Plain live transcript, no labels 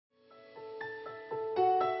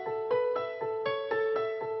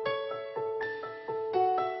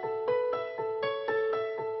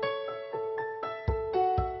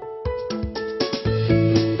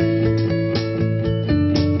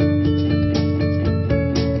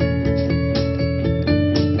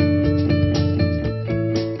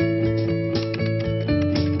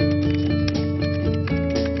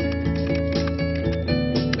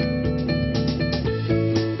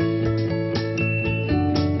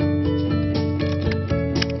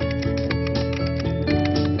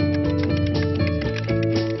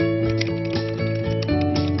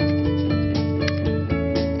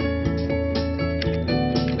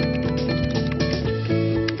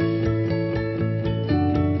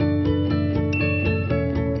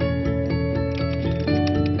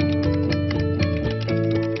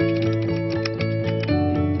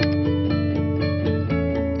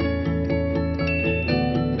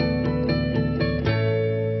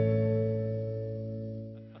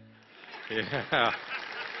Yeah.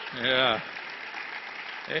 Yeah.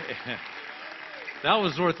 That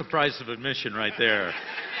was worth the price of admission right there.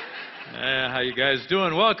 How you guys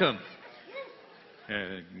doing? Welcome.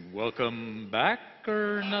 Welcome back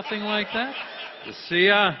or nothing like that? To see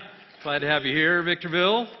ya. Glad to have you here,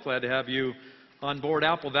 Victorville. Glad to have you on board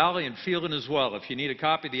Apple Valley and Fielding as well. If you need a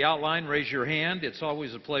copy of the outline, raise your hand. It's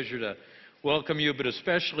always a pleasure to welcome you, but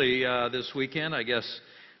especially this weekend. I guess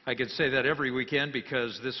I could say that every weekend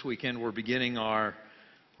because this weekend we're beginning our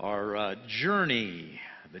journey,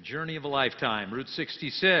 the journey of a lifetime, Route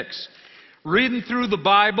 66. Reading through the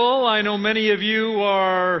Bible, I know many of you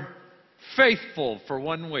are faithful for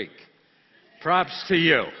 1 week. Props to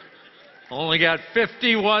you. Only got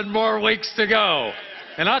 51 more weeks to go.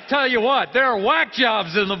 And I'll tell you what, there are whack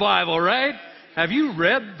jobs in the Bible, right? Have you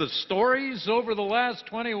read the stories over the last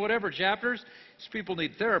 20 whatever chapters? These people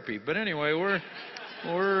need therapy. But anyway, we're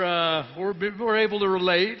able to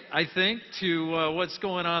relate, I think, to what's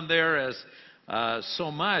going on there as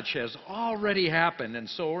so much has already happened. And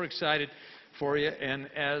so we're excited for you. And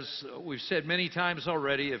as we've said many times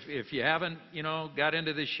already, if you haven't, got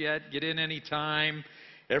into this yet, get in any time.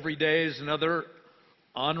 Every day is another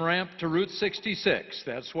on-ramp to Route 66.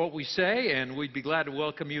 That's what we say, and we'd be glad to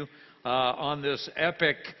welcome you on this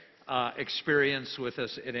epic experience with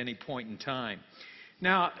us at any point in time.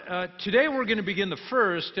 Now, today we're going to begin the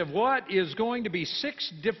first of what is going to be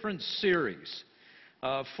 6 different series.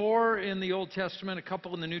 4 in the Old Testament, a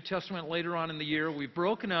couple in the New Testament later on in the year. We've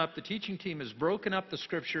broken up, the teaching team has broken up the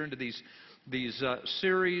Scripture into these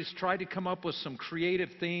series, tried to come up with some creative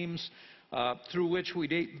themes through which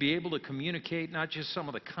we'd be able to communicate not just some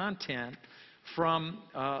of the content from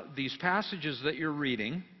these passages that you're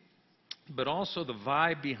reading, but also the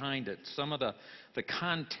vibe behind it, some of the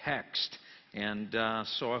context. And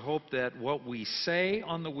so I hope that what we say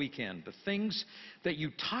on the weekend, the things that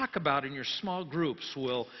you talk about in your small groups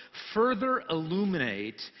will further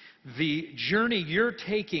illuminate the journey you're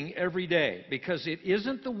taking every day. Because it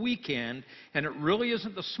isn't the weekend and it really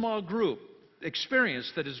isn't the small group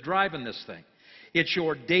experience that is driving this thing. It's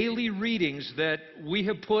your daily readings that we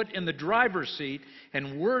have put in the driver's seat,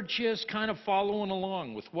 and we're just kind of following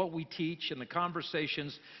along with what we teach and the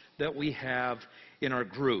conversations that we have in our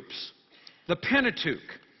groups. The Pentateuch,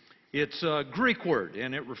 it's a Greek word,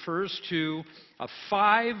 and it refers to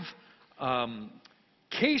 5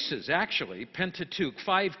 cases, actually, Pentateuch,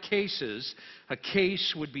 5 cases. A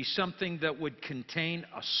case would be something that would contain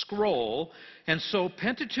a scroll. And so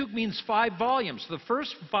Pentateuch means 5 volumes. The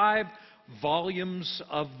first 5 volumes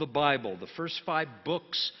of the Bible, the first 5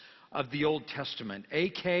 books of the Old Testament,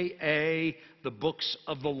 a.k.a. the books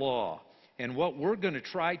of the law. And what we're going to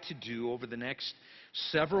try to do over the next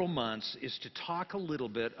several months is to talk a little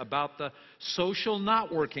bit about the social not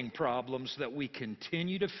working problems that we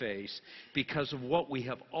continue to face because of what we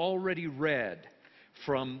have already read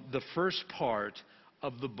from the first part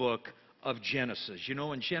of the book of Genesis.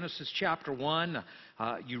 In Genesis chapter 1,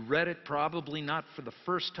 you read it probably not for the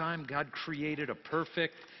first time. God created a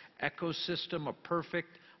perfect ecosystem, a perfect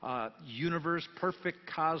universe, perfect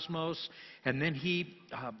cosmos, and then He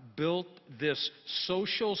built this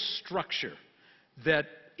social structure that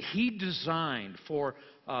He designed for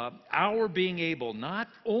our being able not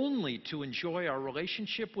only to enjoy our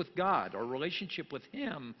relationship with God, our relationship with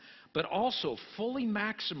Him, but also fully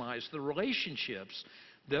maximize the relationships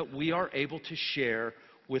that we are able to share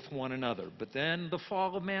with one another. But then the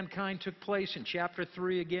fall of mankind took place in chapter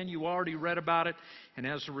 3. Again, you already read about it. And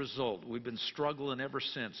as a result, we've been struggling ever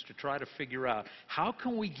since to try to figure out how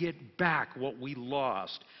can we get back what we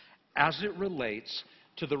lost as it relates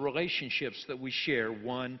to the relationships that we share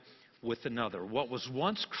one with another. What was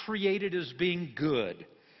once created as being good.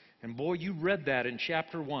 And boy, you read that in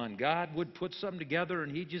chapter 1. God would put something together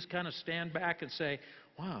and He'd just kind of stand back and say,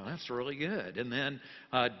 wow, that's really good. And then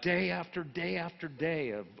day after day after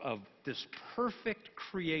day of this perfect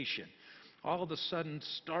creation, all of a sudden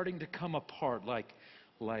starting to come apart like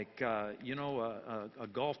a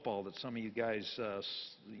golf ball that some of you guys,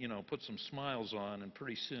 put some smiles on, and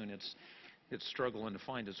pretty soon it's struggling to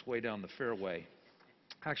find its way down the fairway.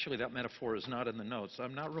 Actually, that metaphor is not in the notes.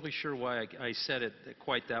 I'm not really sure why I said it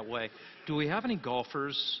quite that way. Do we have any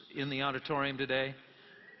golfers in the auditorium today?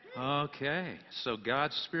 Okay, so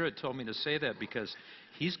God's Spirit told me to say that because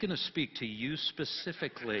He's going to speak to you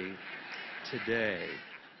specifically today.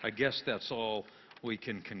 I guess that's all we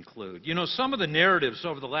can conclude. Some of the narratives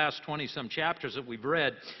over the last 20-some chapters that we've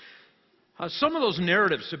read, some of those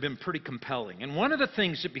narratives have been pretty compelling. And one of the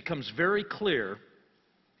things that becomes very clear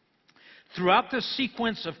throughout the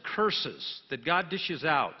sequence of curses that God dishes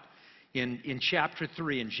out in chapter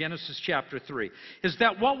 3, in Genesis chapter 3, is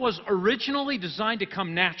that what was originally designed to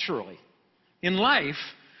come naturally in life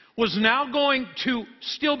was now going to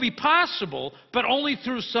still be possible, but only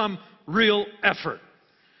through some real effort.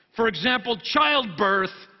 For example,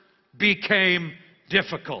 childbirth became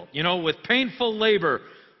difficult. You know, with painful labor,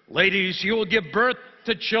 ladies, you will give birth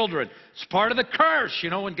to children. It's part of the curse. You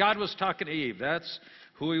know, when God was talking to Eve, that's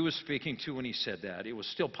who he was speaking to when he said that. It was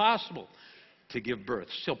still possible to give birth,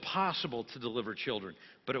 still possible to deliver children,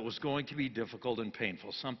 but it was going to be difficult and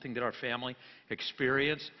painful, something that our family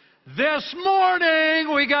experienced. This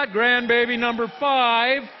morning, we got grandbaby number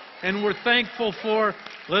 5, and we're thankful for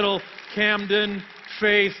little Camden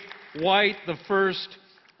Faith White, the first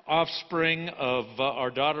offspring of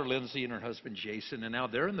our daughter Lindsay and her husband Jason, and now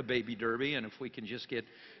they're in the baby derby, and if we can just get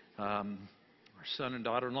our son and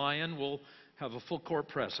daughter-in-law in, we'll have a full court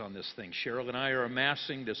press on this thing. Cheryl and I are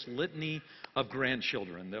amassing this litany of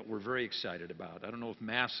grandchildren that we're very excited about. I don't know if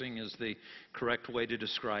massing is the correct way to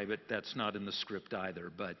describe it. That's not in the script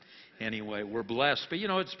either. But anyway, we're blessed. But, you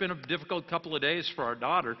know, it's been a difficult couple of days for our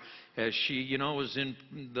daughter as she, you know, was in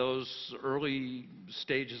those early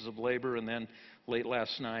stages of labor, and then late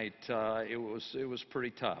last night it was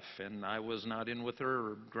pretty tough. And I was not in with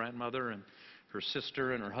her grandmother, and her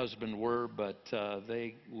sister and her husband were, but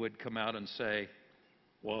they would come out and say,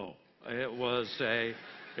 whoa, it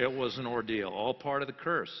was an ordeal, all part of the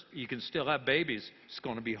curse. You can still have babies. It's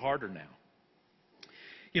going to be harder now.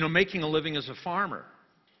 You know, making a living as a farmer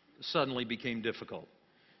suddenly became difficult.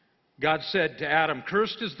 God said to Adam,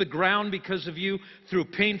 "Cursed is the ground because of you. Through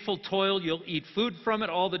painful toil, you'll eat food from it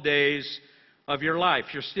all the days of your life."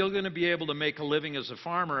 You're still going to be able to make a living as a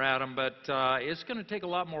farmer, Adam, but it's going to take a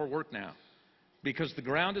lot more work now, because the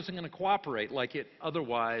ground isn't going to cooperate like it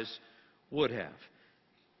otherwise would have.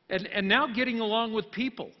 And now getting along with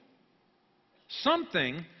people.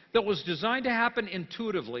 Something that was designed to happen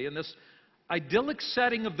intuitively in this idyllic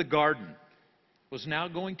setting of the garden was now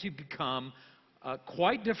going to become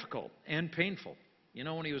quite difficult and painful. You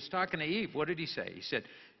know, when he was talking to Eve, what did he say? He said,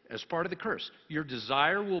 as part of the curse, your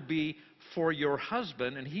desire will be for your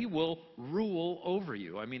husband, and he will rule over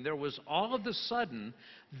you. I mean, there was all of a sudden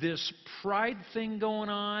this pride thing going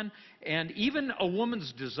on, and even a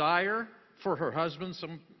woman's desire for her husband.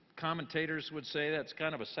 Some commentators would say that's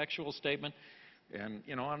kind of a sexual statement, and,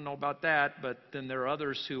 you know, I don't know about that, but then there are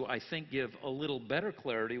others who I think give a little better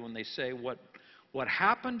clarity when they say what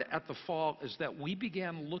happened at the fall is that we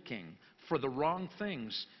began looking for the wrong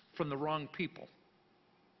things from the wrong people.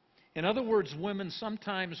 In other words, women,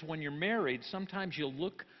 sometimes when you're married, sometimes you'll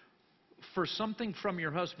look for something from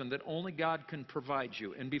your husband that only God can provide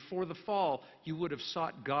you. And before the fall, you would have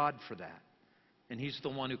sought God for that. And he's the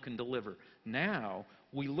one who can deliver. Now,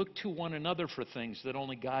 we look to one another for things that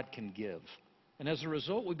only God can give. And as a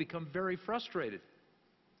result, we become very frustrated.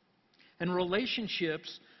 And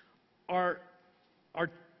relationships are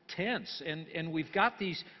tense. And we've got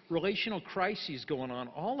these relational crises going on,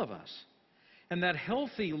 all of us. And that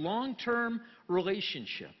healthy, long-term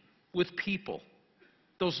relationship with people,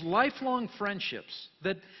 those lifelong friendships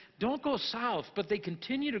that don't go south, but they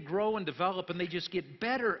continue to grow and develop, and they just get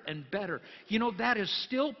better and better. You know, that is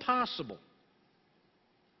still possible.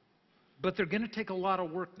 But they're going to take a lot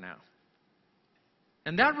of work now.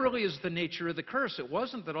 And that really is the nature of the curse. It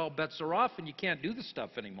wasn't that all bets are off and you can't do the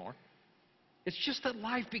stuff anymore. It's just that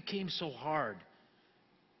life became so hard.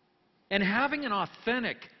 And having an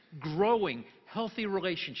authentic, growing, healthy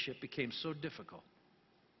relationship became so difficult.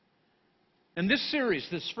 And this series,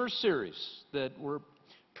 this first series that we're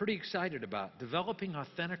pretty excited about, developing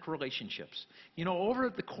authentic relationships. You know, over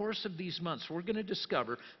the course of these months, we're going to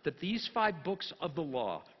discover that these 5 books of the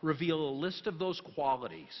law reveal a list of those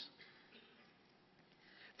qualities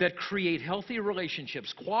that create healthy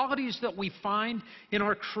relationships, qualities that we find in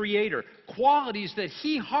our Creator, qualities that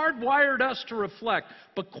He hardwired us to reflect,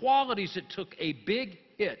 but qualities that took a big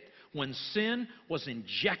hit when sin was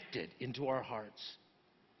injected into our hearts.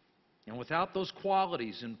 And without those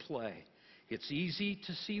qualities in play, it's easy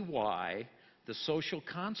to see why the social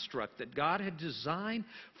construct that God had designed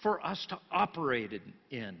for us to operate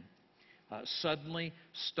in suddenly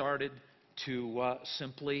started to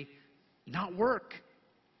simply not work.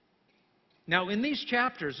 Now, in these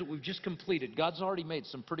chapters that we've just completed, God's already made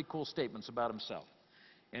some pretty cool statements about Himself.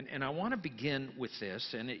 And I want to begin with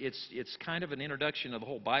this, and it's kind of an introduction of the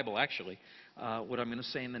whole Bible, actually, what I'm going to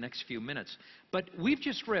say in the next few minutes. But we've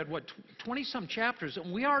just read, 20-some chapters,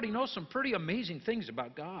 and we already know some pretty amazing things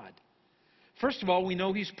about God. First of all, we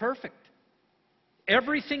know He's perfect.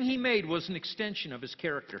 Everything He made was an extension of His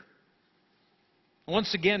character.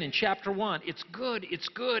 Once again, in chapter 1, it's good, it's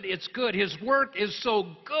good, it's good. His work is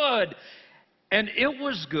so good. And it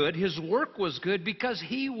was good, his work was good because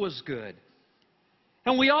he was good.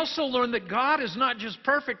 And we also learn that God is not just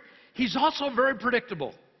perfect, he's also very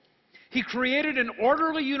predictable. He created an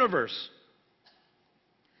orderly universe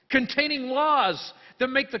containing laws that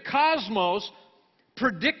make the cosmos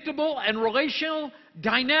predictable and relational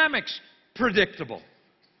dynamics predictable.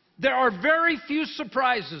 There are very few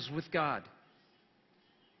surprises with God.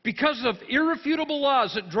 Because of irrefutable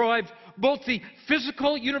laws that drive both the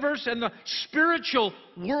physical universe and the spiritual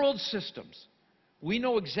world systems, we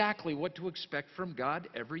know exactly what to expect from God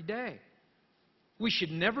every day. We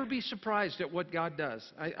should never be surprised at what God does.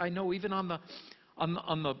 I know even on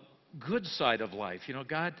the good side of life,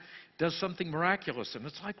 God does something miraculous, and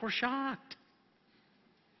it's like we're shocked.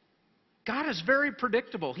 God is very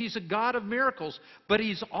predictable. He's a God of miracles, but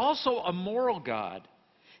He's also a moral God.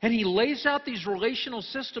 And He lays out these relational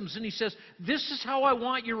systems, and He says, this is how I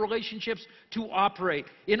want your relationships to operate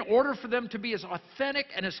in order for them to be as authentic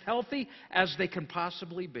and as healthy as they can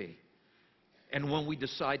possibly be. And when we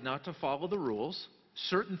decide not to follow the rules,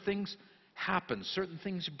 certain things happen, certain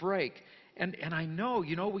things break. And I know,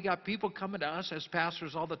 we got people coming to us as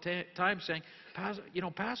pastors all the time saying,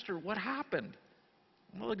 Pastor, what happened?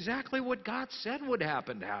 Well, exactly what God said would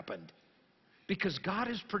happen happened. Because God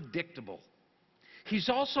is predictable. He's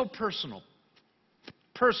also personable.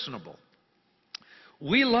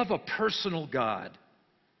 We love a personal God.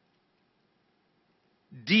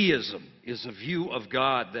 Deism is a view of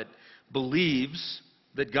God that believes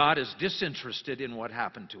that God is disinterested in what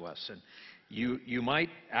happened to us. And you might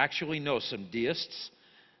actually know some deists.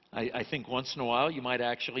 I think once in a while you might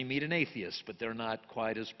actually meet an atheist, but they're not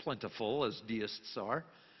quite as plentiful as deists are.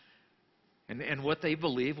 And what they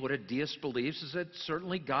believe, what a deist believes, is that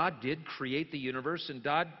certainly God did create the universe, and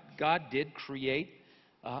God did create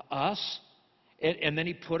us. And then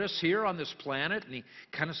He put us here on this planet, and He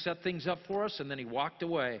kind of set things up for us, and then He walked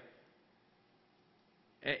away.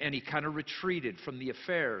 And He kind of retreated from the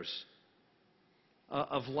affairs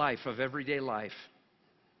of life, of everyday life.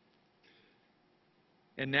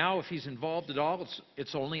 And now if He's involved at all,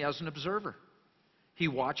 it's only as an observer. He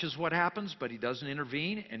watches what happens, but He doesn't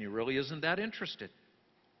intervene, and He really isn't that interested.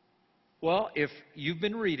 Well, if you've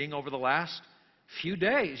been reading over the last few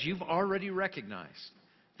days, you've already recognized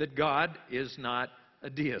that God is not a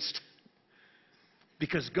deist.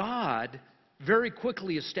 Because God very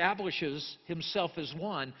quickly establishes Himself as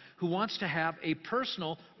one who wants to have a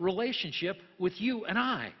personal relationship with you and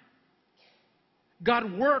I.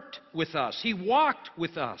 God worked with us. He walked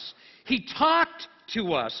with us. He talked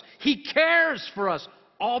to us. He cares for us,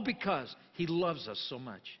 all because He loves us so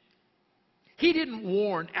much. He didn't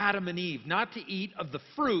warn Adam and Eve not to eat of the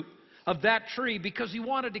fruit of that tree because He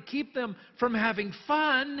wanted to keep them from having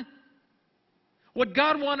fun. What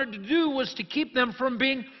God wanted to do was to keep them from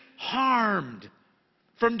being harmed,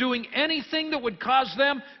 from doing anything that would cause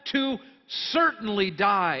them to certainly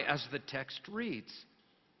die, as the text reads.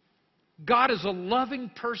 God is a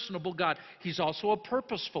loving, personable God. He's also a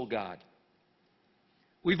purposeful God.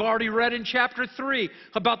 We've already read in chapter 3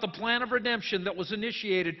 about the plan of redemption that was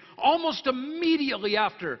initiated almost immediately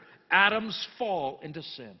after Adam's fall into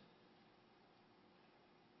sin.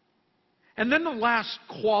 And then the last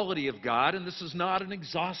quality of God, and this is not an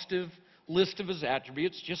exhaustive list of His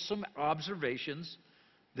attributes, just some observations.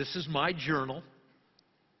 This is my journal.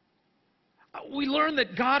 We learn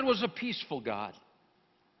that God was a peaceful God.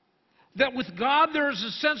 That with God there is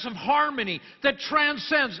a sense of harmony that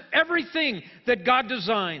transcends everything that God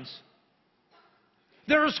designs.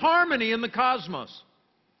 There is harmony in the cosmos.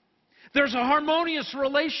 There's a harmonious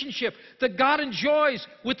relationship that God enjoys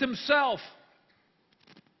with Himself.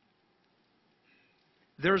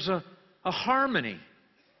 There's a harmony,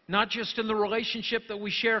 not just in the relationship that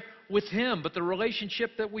we share with Him, but the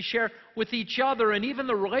relationship that we share with each other, and even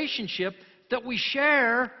the relationship that we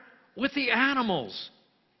share with the animals.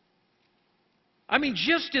 I mean,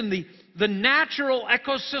 just in the natural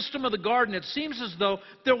ecosystem of the garden, it seems as though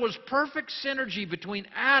there was perfect synergy between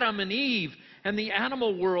Adam and Eve and the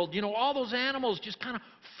animal world. All those animals just kind of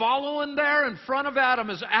following there in front of Adam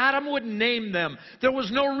as Adam would name them. There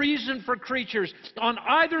was no reason for creatures on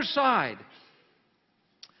either side.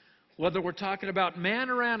 Whether we're talking about man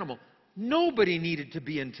or animal, nobody needed to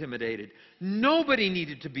be intimidated. Nobody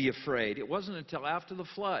needed to be afraid. It wasn't until after the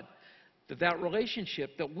flood that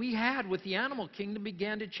relationship that we had with the animal kingdom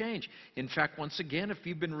began to change. In fact, once again, if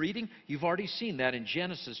you've been reading, you've already seen that in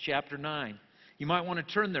Genesis chapter 9. You might want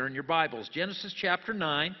to turn there in your Bibles. Genesis chapter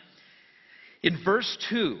 9, in verse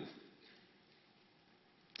 2.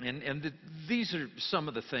 And these are some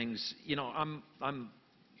of the things, I'm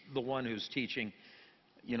the one who's teaching,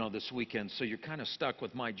 this weekend, so you're kind of stuck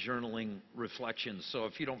with my journaling reflections. So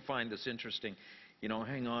if you don't find this interesting,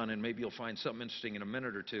 hang on, and maybe you'll find something interesting in a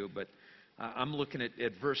minute or two. But I'm looking at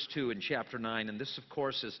verse 2 in chapter 9, and this, of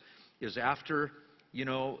course, is after,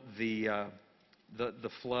 the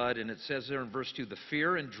flood. And it says there in verse 2, the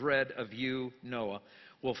fear and dread of you, Noah,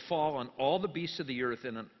 will fall on all the beasts of the earth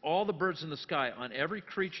and on all the birds in the sky, on every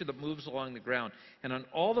creature that moves along the ground, and on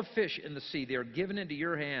all the fish in the sea. They are given into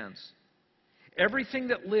your hands. Everything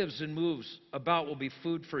that lives and moves about will be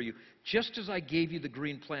food for you. Just as I gave you the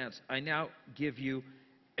green plants, I now give you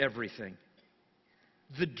everything.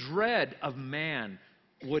 The dread of man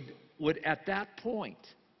would at that point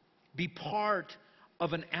be part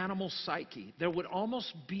of an animal psyche. There would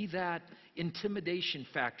almost be that intimidation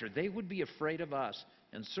factor. They would be afraid of us.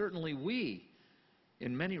 And certainly we,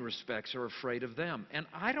 in many respects, are afraid of them. And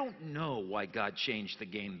I don't know why God changed the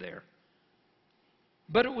game there.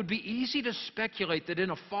 But it would be easy to speculate that in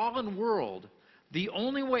a fallen world, the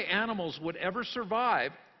only way animals would ever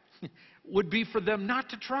survive would be for them not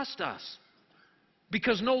to trust us.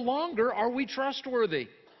 Because no longer are we trustworthy.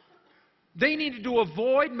 They needed to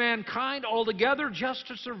avoid mankind altogether just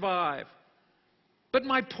to survive. But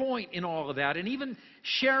my point in all of that, and even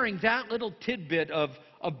sharing that little tidbit of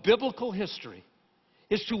biblical history,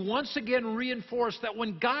 is to once again reinforce that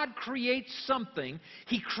when God creates something,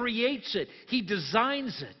 He creates it. He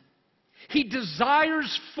designs it. He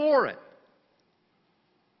desires for it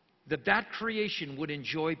that creation would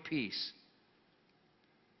enjoy peace.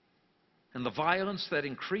 And the violence that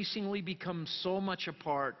increasingly becomes so much a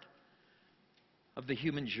part of the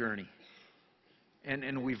human journey.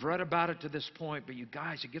 And we've read about it to this point, but you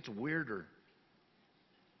guys, it gets weirder.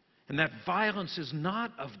 And that violence is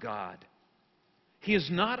not of God. He is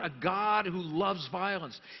not a God who loves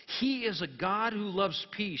violence. He is a God who loves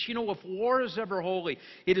peace. If war is ever holy,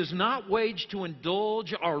 it is not waged to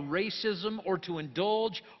indulge our racism or to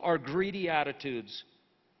indulge our greedy attitudes.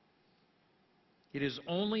 It is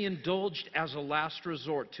only indulged as a last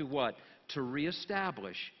resort to what? To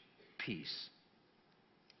reestablish peace.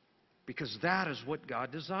 Because that is what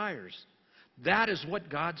God desires. That is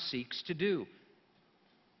what God seeks to do.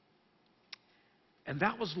 And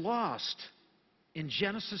that was lost in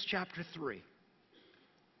Genesis chapter 3.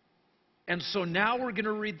 And so now we're going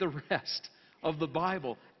to read the rest of the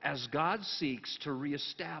Bible as God seeks to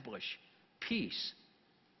reestablish peace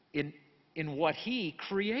in what He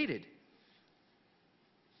created.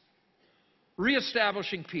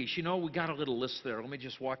 Reestablishing peace. We got a little list there. Let me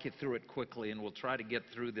just walk you through it quickly, and we'll try to get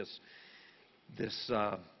through this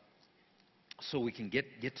so we can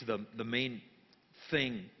get to the main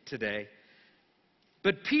thing today.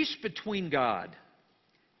 But peace between God,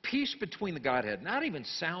 peace between the Godhead, that even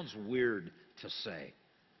sounds weird to say,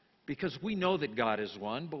 because we know that God is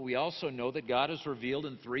one, but we also know that God is revealed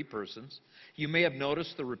in three persons. You may have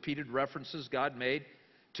noticed the repeated references God made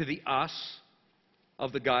to the us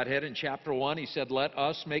of the Godhead. In chapter 1, He said, let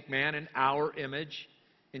us make man in our image.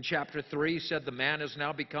 In chapter 3, He said, the man has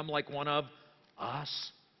now become like one of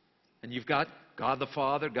us. And you've got God the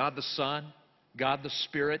Father, God the Son, God the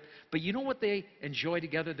Spirit. But you know what they enjoy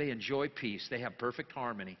together? They enjoy peace. They have perfect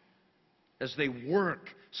harmony as they work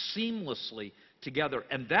seamlessly together.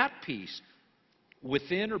 And that peace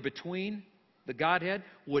within or between the Godhead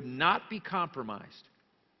would not be compromised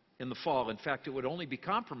in the fall. In fact, it would only be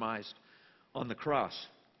compromised on the cross.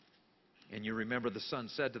 And you remember the Son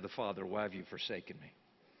said to the Father, why have you forsaken me?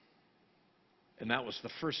 And that was the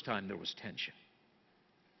first time there was tension.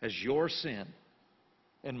 As your sin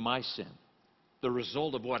and my sin, the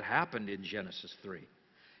result of what happened in Genesis 3,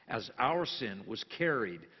 as our sin was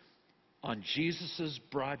carried on Jesus'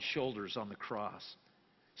 broad shoulders on the cross.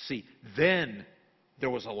 See, then there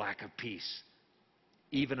was a lack of peace,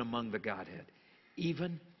 even among the Godhead,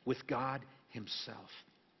 even with God Himself.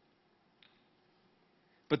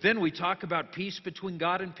 But then we talk about peace between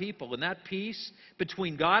God and people. And that peace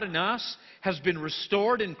between God and us has been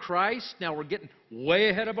restored in Christ. Now we're getting way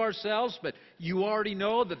ahead of ourselves, but you already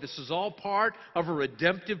know that this is all part of a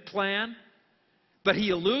redemptive plan. But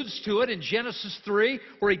He alludes to it in Genesis 3,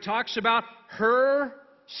 where He talks about her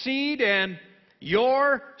seed and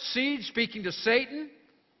your seed, speaking to Satan.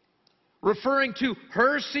 Referring to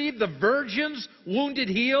her seed, the virgin's wounded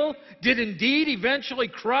heel, did indeed eventually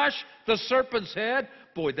crush the serpent's head.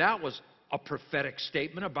 Boy, that was a prophetic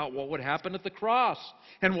statement about what would happen at the cross.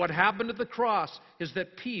 And what happened at the cross is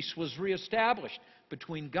that peace was reestablished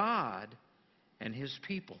between God and His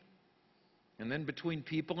people. And then between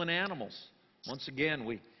people and animals. Once again,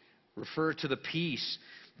 we refer to the peace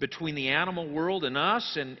between the animal world and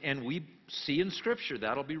us, and we see in Scripture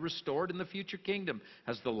that'll be restored in the future kingdom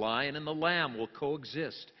as the lion and the lamb will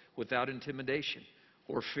coexist without intimidation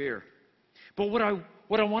or fear. But what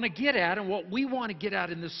I want to get at, and what we want to get at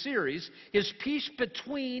in this series, is peace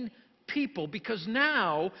between people. Because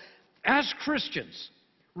now, as Christians,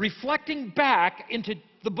 reflecting back into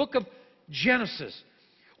the book of Genesis,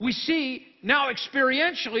 we see now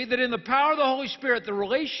experientially that in the power of the Holy Spirit, the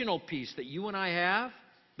relational peace that you and I have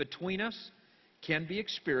between us can be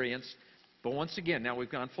experienced. But once again, now we've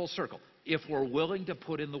gone full circle. If we're willing to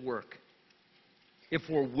put in the work. If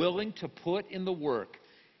we're willing to put in the work.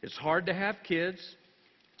 It's hard to have kids.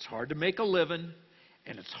 It's hard to make a living.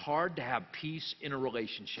 And it's hard to have peace in a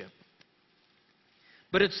relationship.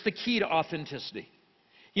 But it's the key to authenticity.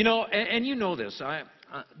 You know, and you know this.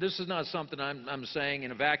 This is not something I'm saying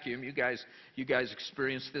in a vacuum. You guys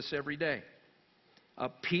experience this every day.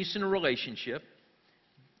 Peace in a relationship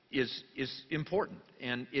is important,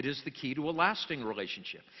 and it is the key to a lasting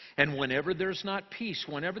relationship. And whenever there's not peace,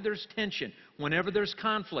 whenever there's tension, whenever there's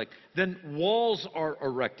conflict, then walls are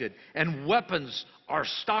erected and weapons are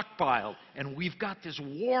stockpiled, and we've got this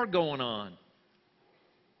war going on.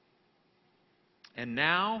 And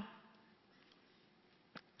now,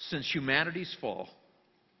 since humanity's fall,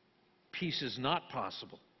 peace is not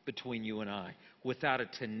possible between you and I without a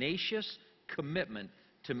tenacious commitment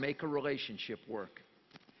to make a relationship work.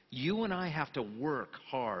 You and I have to work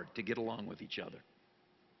hard to get along with each other.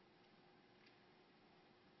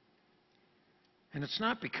 And it's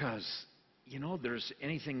not because, you know, there's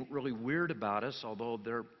anything really weird about us, although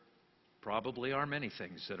there probably are many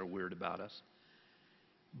things that are weird about us.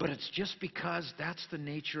 But it's just because that's the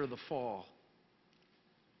nature of the fall.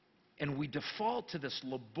 And we default to this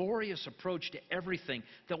laborious approach to everything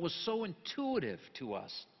that was so intuitive to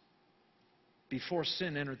us before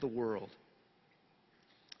sin entered the world.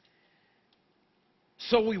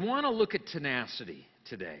 So we want to look at tenacity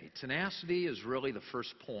today. Tenacity is really the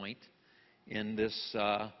first point in this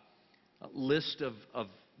list of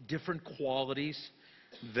different qualities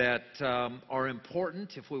that are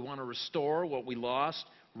important if we want to restore what we lost,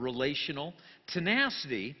 relational.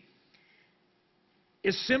 Tenacity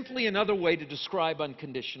is simply another way to describe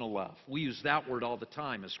unconditional love. We use that word all the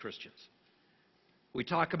time as Christians. We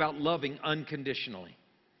talk about loving unconditionally.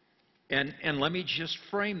 And let me just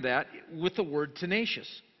frame that with the word tenacious.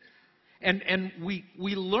 And we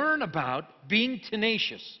learn about being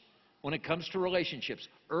tenacious when it comes to relationships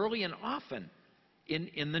early and often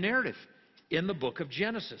in the narrative, in the book of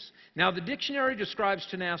Genesis. Now, the dictionary describes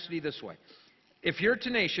tenacity this way. If you're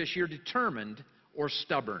tenacious, you're determined or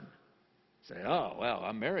stubborn. Say, oh, well,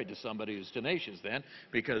 I'm married to somebody who's tenacious then,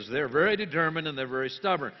 because they're very determined and they're very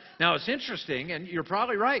stubborn. Now, it's interesting, and you're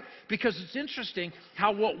probably right, because it's interesting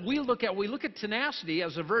how what we look at tenacity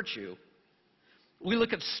as a virtue. We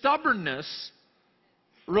look at stubbornness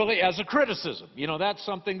really as a criticism. You know, that's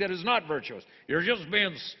something that is not virtuous. You're just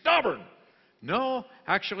being stubborn. No,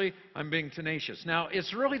 actually, I'm being tenacious. Now,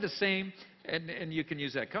 it's really the same, and you can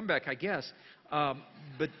use that comeback, I guess,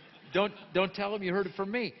 but don't tell them you heard it from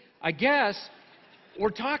me. I guess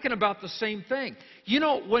we're talking about the same thing. You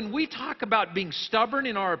know, when we talk about being stubborn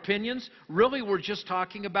in our opinions, really we're just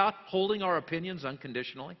talking about holding our opinions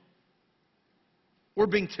unconditionally. We're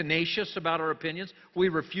being tenacious about our opinions. We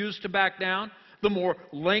refuse to back down. The more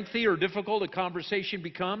lengthy or difficult a conversation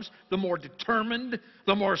becomes, the more determined,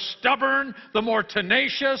 the more stubborn, the more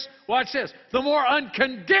tenacious. Watch this. The more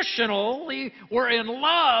unconditionally we're in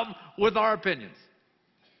love with our opinions.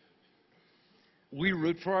 We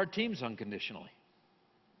root for our teams unconditionally.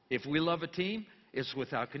 If we love a team, it's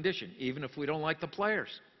without condition, even if we don't like the players.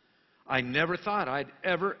 I never thought I'd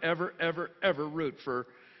ever root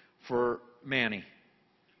for Manny.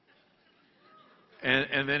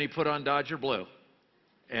 And then he put on Dodger blue.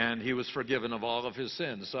 And he was forgiven of all of his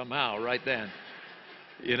sins somehow right then.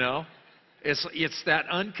 You know? It's that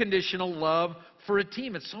unconditional love for a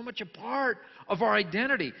team. It's so much a part of our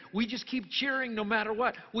identity. We just keep cheering no matter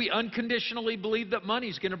what. We unconditionally believe that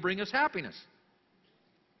money's going to bring us happiness.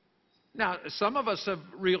 Now, some of us have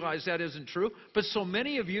realized that isn't true, but so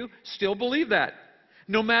many of you still believe that.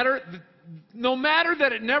 No matter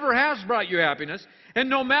that it never has brought you happiness, and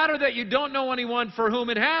no matter that you don't know anyone for whom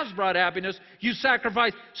it has brought happiness, you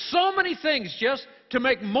sacrifice so many things just to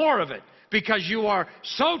make more of it, because you are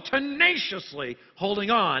so tenaciously holding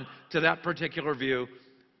on to that particular view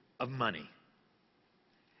of money.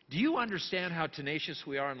 Do you understand how tenacious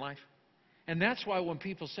we are in life? And that's why when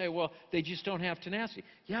people say, well, they just don't have tenacity.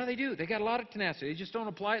 Yeah, they do. They got a lot of tenacity. They just don't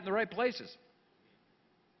apply it in the right places.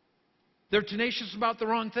 They're tenacious about the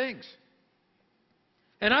wrong things.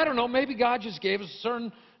 And I don't know, maybe God just gave us a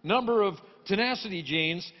certain number of tenacity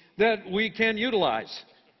genes that we can utilize.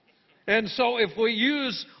 And so if we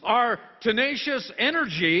use our tenacious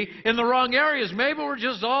energy in the wrong areas, maybe we're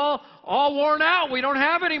just all worn out. We don't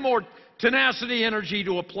have any more tenacity energy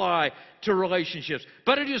to apply to relationships.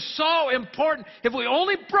 But it is so important. If we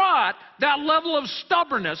only brought that level of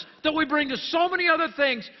stubbornness that we bring to so many other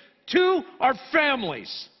things to our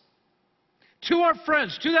families, to our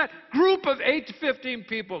friends, to that group of 8 to 15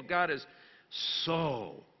 people, God is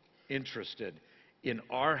so interested in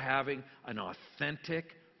our having an authentic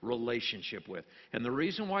relationship with. And the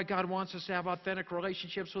reason why God wants us to have authentic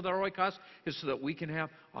relationships with our oikos is so that we can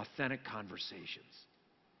have authentic conversations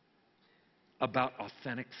about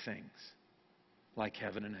authentic things like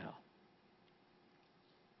heaven and hell.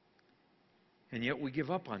 And yet we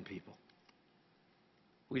give up on people.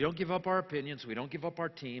 We don't give up our opinions. We don't give up our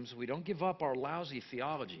teams. We don't give up our lousy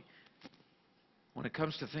theology when it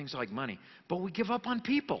comes to things like money. But we give up on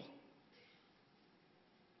people.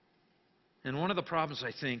 And one of the problems,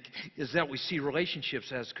 I think, is that we see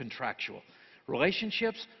relationships as contractual.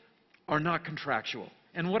 Relationships are not contractual.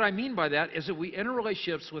 And what I mean by that is that we enter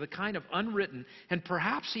relationships with a kind of unwritten and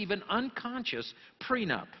perhaps even unconscious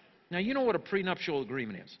prenup. Now, you know what a prenuptial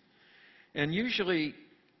agreement is. And usually,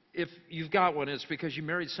 if you've got one, it's because you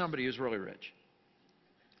married somebody who's really rich.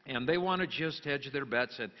 And they want to just hedge their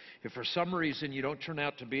bets. And if for some reason you don't turn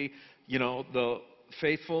out to be, the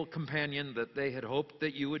faithful companion that they had hoped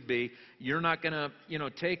that you would be, you're not going to,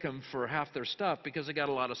 take them for half their stuff because they got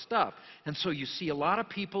a lot of stuff. And so you see a lot of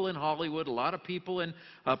people in Hollywood, a lot of people in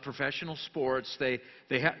professional sports. They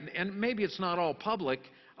have, and maybe it's not all public,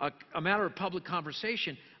 a matter of public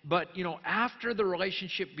conversation. But, after the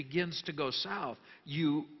relationship begins to go south,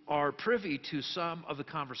 you are privy to some of the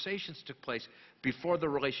conversations that took place before the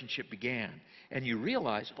relationship began. And you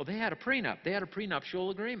realize, they had a prenup. They had a prenuptial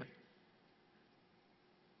agreement.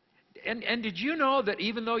 And did you know that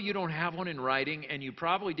even though you don't have one in writing, and you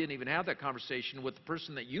probably didn't even have that conversation with the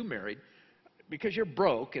person that you married, because you're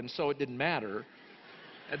broke and so it didn't matter,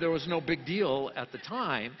 and there was no big deal at the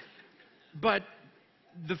time, but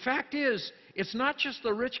the fact is, it's not just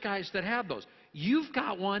the rich guys that have those. You've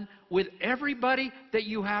got one with everybody that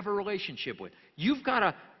you have a relationship with. You've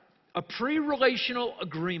got a pre-relational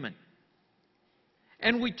agreement.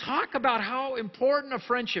 And we talk about how important a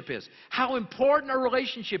friendship is, how important a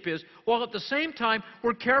relationship is, while at the same time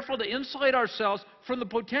we're careful to insulate ourselves from the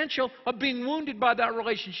potential of being wounded by that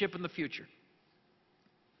relationship in the future.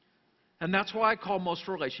 And that's why I call most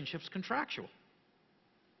relationships contractual.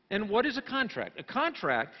 And what is a contract? A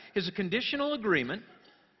contract is a conditional agreement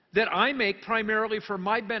that I make primarily for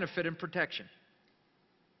my benefit and protection.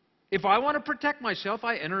 If I want to protect myself,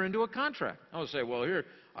 I enter into a contract. I'll say, well, here,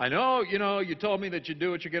 I know, you told me that you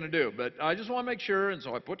do what you're going to do, but I just want to make sure, and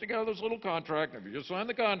so I put together this little contract. If you just sign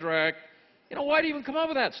the contract, why do you even come up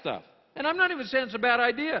with that stuff? And I'm not even saying it's a bad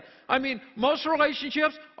idea. I mean, most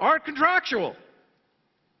relationships are contractual.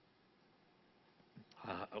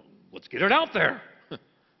 Let's get it out there.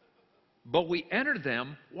 But we enter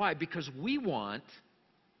them, why? Because we want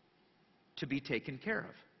to be taken care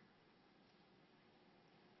of.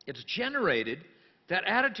 It's generated, that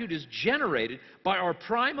attitude is generated by our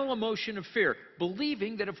primal emotion of fear,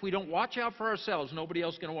 believing that if we don't watch out for ourselves, nobody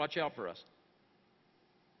else is going to watch out for us.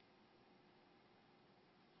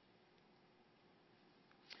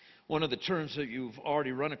 One of the terms that you've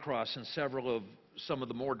already run across in some of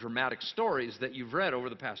the more dramatic stories that you've read over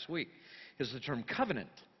the past week is the term covenant.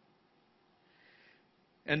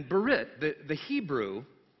 And Berit, the Hebrew,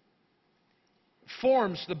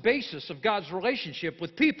 forms the basis of God's relationship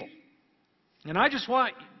with people. And I just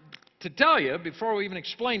want to tell you, before we even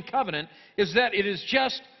explain covenant, is that it is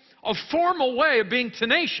just a formal way of being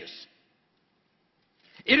tenacious.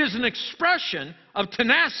 It is an expression of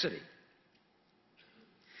tenacity.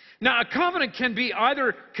 Now, a covenant can be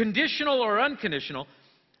either conditional or unconditional,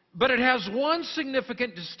 but it has one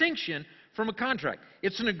significant distinction from a contract.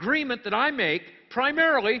 It's an agreement that I make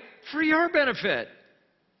primarily for your benefit.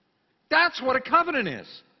 That's what a covenant is.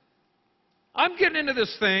 I'm getting into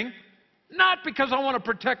this thing not because I want to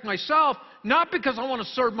protect myself, not because I want to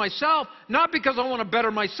serve myself, not because I want to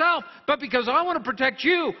better myself, but because I want to protect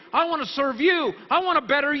you. I want to serve you. I want to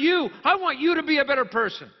better you. I want you to be a better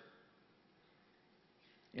person.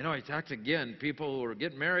 I talk to, again, people who are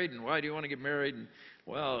getting married, and why do you want to get married? And,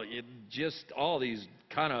 well, just all these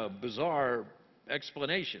kind of bizarre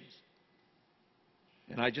explanations.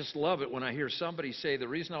 And I just love it when I hear somebody say, the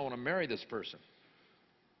reason I want to marry this person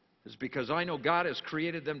is because I know God has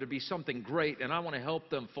created them to be something great, and I want to help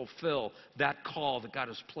them fulfill that call that God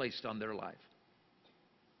has placed on their life.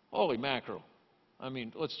 Holy mackerel. I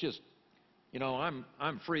mean, let's just,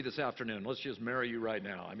 I'm free this afternoon. Let's just marry you right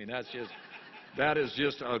now. I mean, that is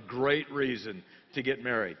just a great reason to get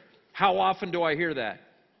married. How often do I hear that?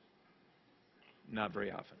 Not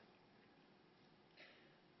very often.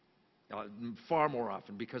 Far more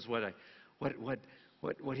often, because what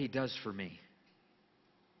he does for me.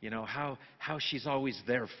 How she's always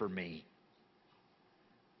there for me.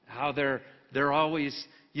 How they're always,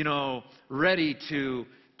 ready to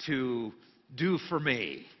do for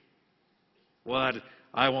me what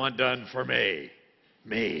I want done for me.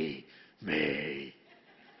 Me.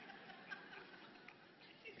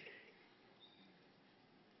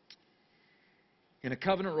 In a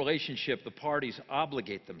covenant relationship, the parties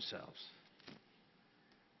obligate themselves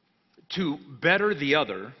to better the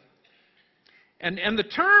other. And the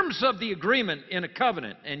terms of the agreement in a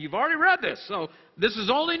covenant, and you've already read this, so this is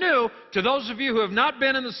only new to those of you who have not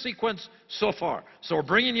been in the sequence so far. So we're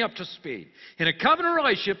bringing you up to speed. In a covenant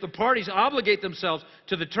relationship, the parties obligate themselves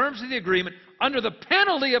to the terms of the agreement under the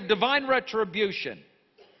penalty of divine retribution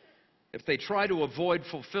if they try to avoid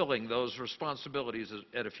fulfilling those responsibilities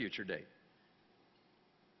at a future date.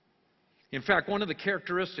 In fact, one of the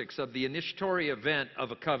characteristics of the initiatory event of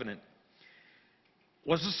a covenant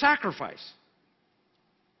was a sacrifice.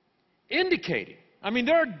 Indicating,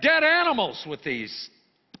 there are dead animals with these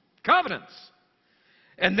covenants.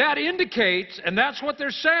 And that indicates, and that's what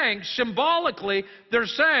they're saying, symbolically, they're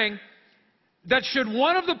saying that should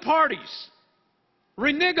one of the parties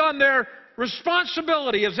renege on their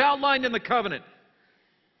responsibility as outlined in the covenant,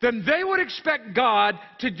 then they would expect God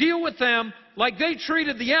to deal with them like they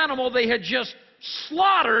treated the animal they had just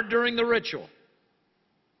slaughtered during the ritual.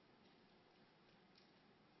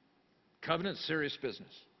 Covenant's serious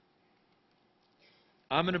business.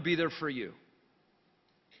 I'm going to be there for you.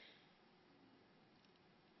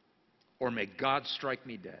 Or may God strike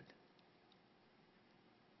me dead.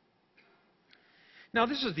 Now,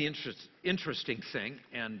 this is the interesting thing,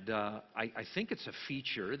 and I think it's a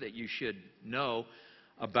feature that you should know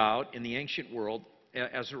about in the ancient world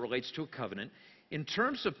as it relates to a covenant. In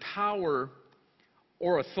terms of power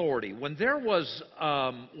or authority, when there was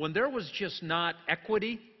just not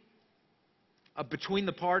equity between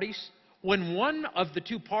the parties, when one of the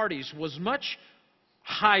two parties was much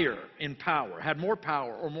higher in power, had more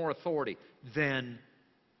power or more authority than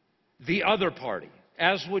the other party,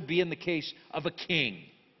 as would be in the case of a king,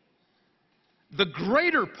 the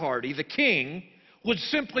greater party, the king, would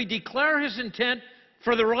simply declare his intent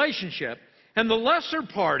for the relationship, and the lesser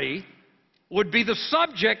party would be the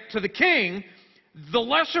subject to the king. The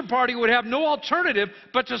lesser party would have no alternative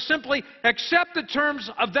but to simply accept the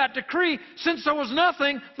terms of that decree, since there was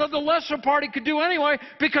nothing that the lesser party could do anyway,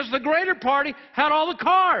 because the greater party had all the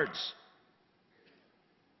cards.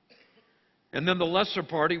 And then the lesser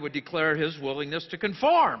party would declare his willingness to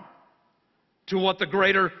conform to what the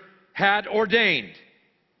greater had ordained.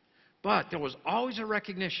 But there was always a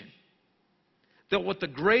recognition that what the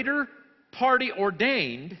greater party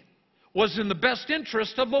ordained was in the best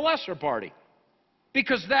interest of the lesser party,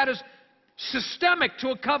 because that is systemic to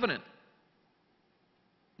a covenant.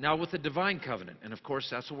 Now, with the divine covenant, and of course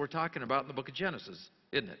that's what we're talking about in the book of Genesis,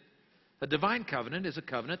 isn't it? A divine covenant is a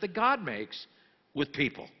covenant that God makes with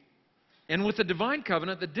people. And with the divine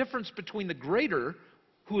covenant, the difference between the greater,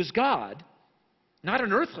 who is God, not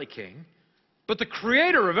an earthly king, but the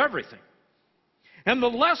creator of everything, and the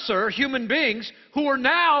lesser human beings, who are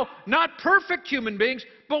now not perfect human beings,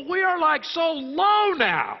 but we are like so low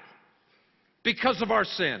now because of our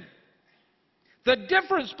sin. The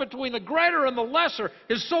difference between the greater and the lesser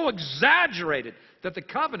is so exaggerated that the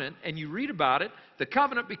covenant, and you read about it, the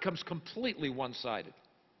covenant becomes completely one-sided.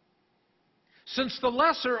 Since the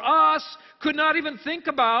lesser, us, could not even think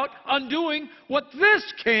about undoing what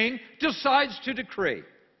this king decides to decree.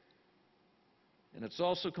 And it's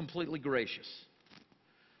also completely gracious,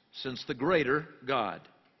 since the greater, God,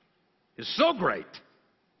 is so great,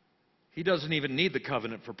 he doesn't even need the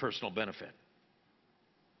covenant for personal benefit,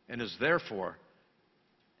 and is therefore,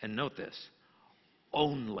 and note this,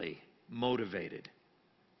 only motivated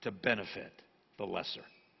to benefit the lesser,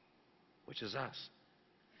 which is us.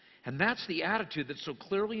 And that's the attitude that's so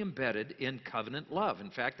clearly embedded in covenant love.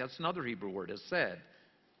 In fact, that's another Hebrew word, as said.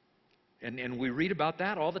 And we read about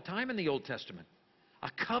that all the time in the Old Testament.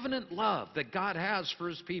 A covenant love that God has for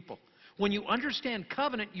his people. When you understand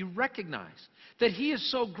covenant, you recognize that he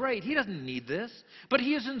is so great. He doesn't need this, but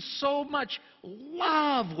he is in so much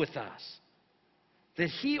love with us that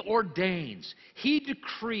he ordains, he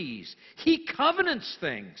decrees, he covenants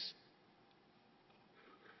things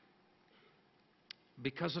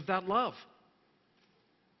because of that love.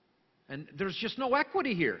 And there's just no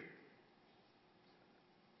equity here.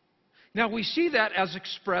 Now we see that as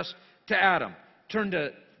expressed to Adam. Turn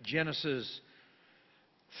to Genesis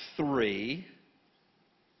 3.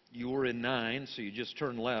 You were in 9, so you just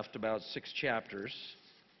turn left about 6 chapters.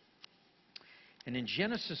 And in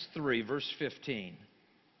Genesis 3, verse 15,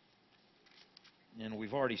 and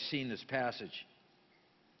we've already seen this passage.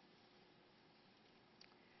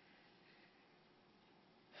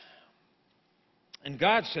 And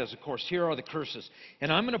God says, of course, here are the curses.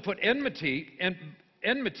 And I'm going to put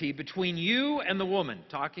enmity between you and the woman,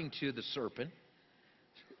 talking to the serpent,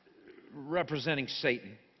 representing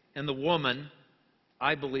Satan, and the woman,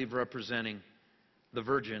 I believe, representing the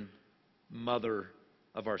virgin mother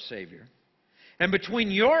of our Savior. And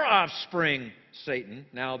between your offspring, Satan,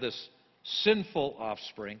 now this sinful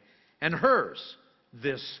offspring, and hers,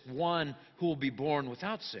 this one who will be born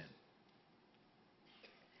without sin.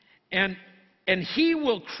 And he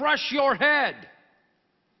will crush your head,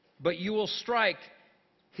 but you will strike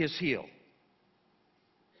his heel.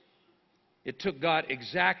 It took God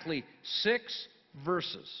exactly 6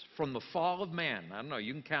 verses from the fall of man. I don't know,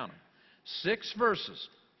 you can count them. 6 verses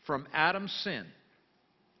from Adam's sin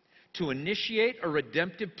to initiate a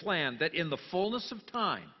redemptive plan that in the fullness of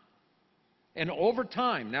time and over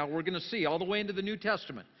time, now we're going to see all the way into the New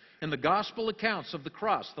Testament, in the gospel accounts of the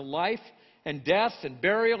cross, the life and death and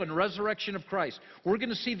burial and resurrection of Christ, we're going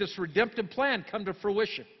to see this redemptive plan come to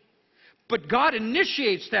fruition. But God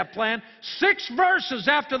initiates that plan 6 verses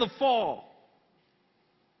after the fall.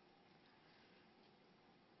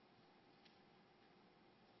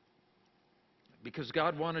 Because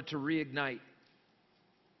God wanted to reignite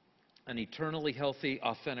an eternally healthy,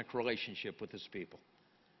 authentic relationship with His people.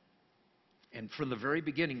 And from the very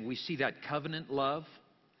beginning, we see that covenant love,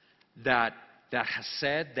 that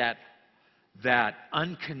hesed, that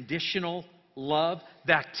unconditional love,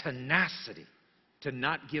 that tenacity to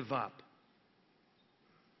not give up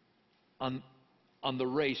on the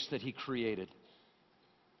race that He created,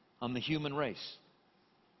 on the human race.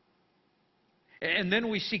 And then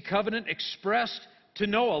we see covenant expressed to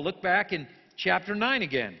Noah. Look back in chapter 9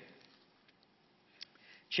 again.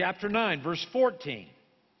 Chapter 9, verse 14.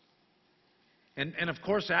 And of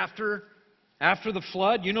course, after the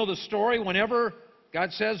flood, you know the story. Whenever,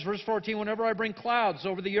 God says, verse 14, whenever I bring clouds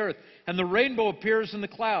over the earth and the rainbow appears in the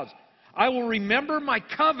clouds, I will remember my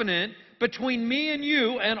covenant between me and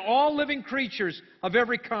you and all living creatures of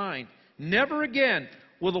every kind. Never again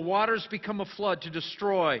will the waters become a flood to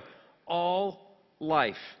destroy all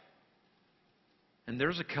life. And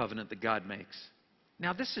there's a covenant that God makes.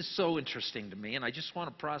 Now, this is so interesting to me, and I just want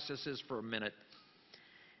to process this for a minute.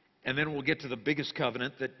 And then we'll get to the biggest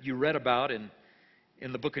covenant that you read about in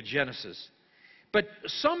the book of Genesis. But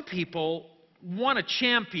some people want to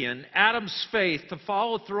champion Adam's faith to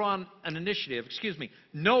follow through on an initiative,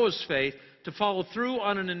 Noah's faith to follow through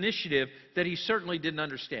on an initiative that he certainly didn't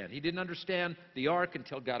understand. He didn't understand the ark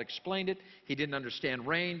until God explained it. He didn't understand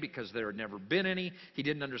rain because there had never been any. He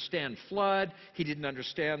didn't understand flood. He didn't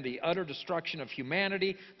understand the utter destruction of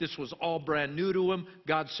humanity. This was all brand new to him.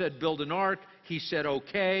 God said, build an ark. He said,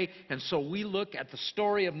 okay. And so we look at the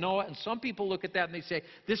story of Noah, and some people look at that and they say,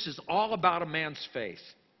 this is all about a man's faith.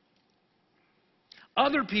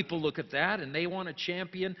 Other people look at that and they want to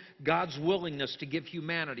champion God's willingness to give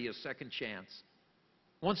humanity a second chance.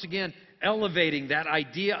 Once again, elevating that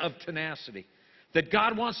idea of tenacity, that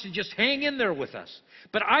God wants to just hang in there with us.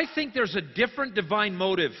 But I think there's a different divine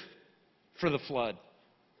motive for the flood.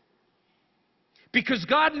 Because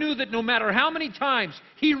God knew that no matter how many times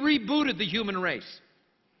He rebooted the human race,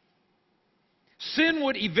 sin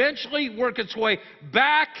would eventually work its way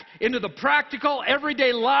back into the practical,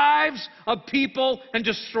 everyday lives of people and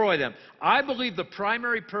destroy them. I believe the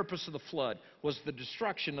primary purpose of the flood was the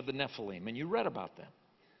destruction of the Nephilim, and you read about them.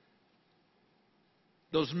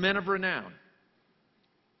 Those men of renown.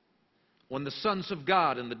 When the sons of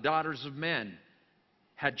God and the daughters of men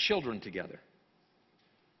had children together.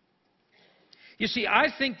 You see, I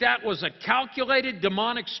think that was a calculated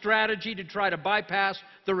demonic strategy to try to bypass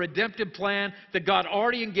the redemptive plan that God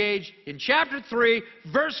already engaged in chapter 3,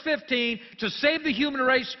 verse 15, to save the human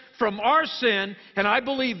race from our sin. And I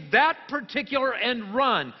believe that particular end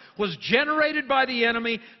run was generated by the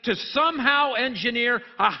enemy to somehow engineer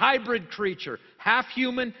a hybrid creature, half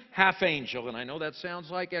human, half angel. And I know that sounds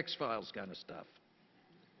like X-Files kind of stuff,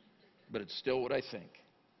 but it's still what I think.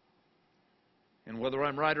 And whether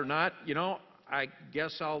I'm right or not, I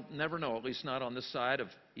guess I'll never know, at least not on this side of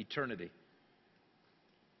eternity.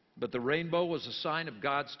 But the rainbow was a sign of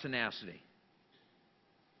God's tenacity.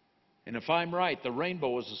 And if I'm right, the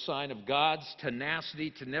rainbow is a sign of God's tenacity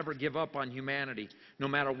to never give up on humanity. No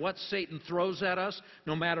matter what Satan throws at us,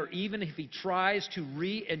 no matter even if he tries to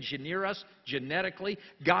re-engineer us genetically,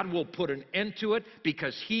 God will put an end to it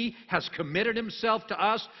because he has committed himself to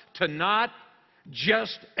us to not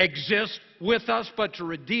just exist with us, but to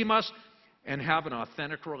redeem us and have an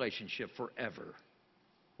authentic relationship forever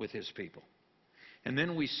with his people. And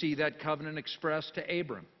then we see that covenant expressed to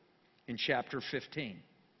Abram in chapter 15.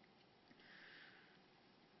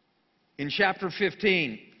 In chapter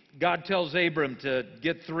 15, God tells Abram to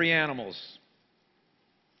get 3 animals.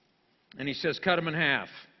 And he says, cut them in half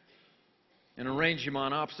and arrange them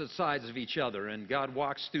on opposite sides of each other. And God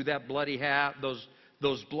walks through that bloody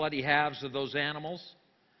those bloody halves of those animals.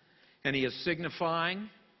 And he is signifying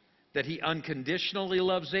that he unconditionally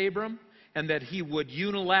loves Abram and that he would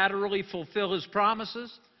unilaterally fulfill his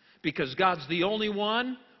promises because God's the only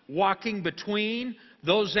one walking between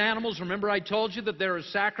those animals. Remember I told you that there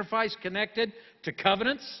is sacrifice connected to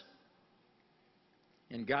covenants?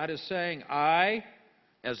 And God is saying,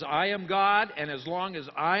 as I am God, and as long as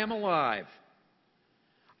I am alive,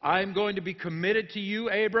 I am going to be committed to you,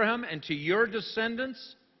 Abraham, and to your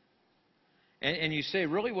descendants. And you say,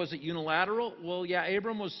 really, was it unilateral? Well, yeah,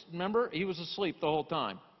 Abram was, remember, he was asleep the whole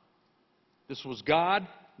time. This was God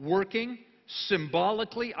working,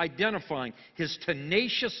 symbolically identifying his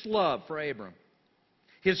tenacious love for Abram,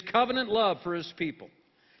 his covenant love for his people.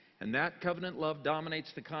 And that covenant love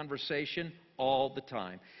dominates the conversation all the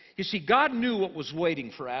time. You see, God knew what was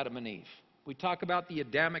waiting for Adam and Eve. We talk about the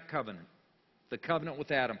Adamic covenant, the covenant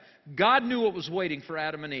with Adam. God knew what was waiting for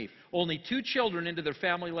Adam and Eve. Only 2 children into their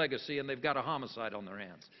family legacy, and they've got a homicide on their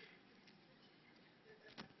hands.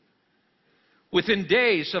 Within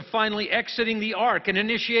days of finally exiting the ark and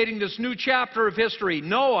initiating this new chapter of history,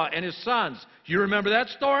 Noah and his sons, you remember that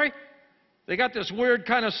story? They got this weird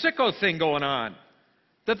kind of sicko thing going on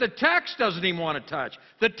that the text doesn't even want to touch.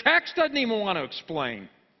 The text doesn't even want to explain.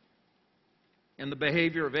 And the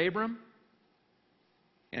behavior of Abram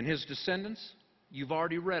and his descendants, you've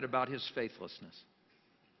already read about his faithlessness.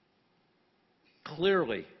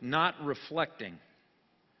 Clearly not reflecting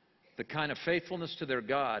the kind of faithfulness to their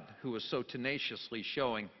God who was so tenaciously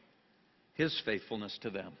showing his faithfulness to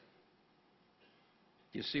them.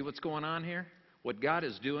 You see what's going on here? What God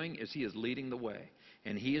is doing is he is leading the way.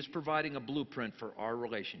 And he is providing a blueprint for our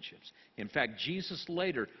relationships. In fact, Jesus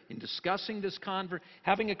later, in discussing this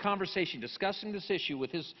having a conversation, discussing this issue with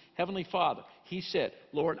his heavenly Father, he said,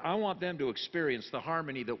 Lord, I want them to experience the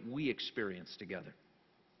harmony that we experience together.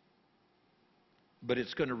 But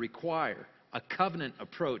it's going to require a covenant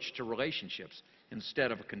approach to relationships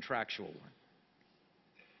instead of a contractual one.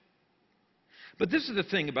 But this is the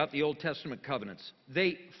thing about the Old Testament covenants.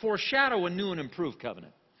 They foreshadow a new and improved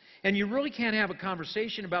covenant. And you really can't have a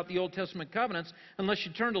conversation about the Old Testament covenants unless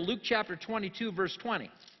you turn to Luke chapter 22, verse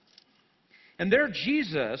 20. And there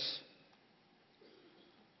Jesus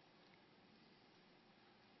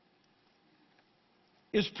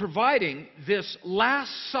is providing this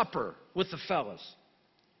Last Supper with the fellas.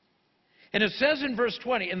 And it says in verse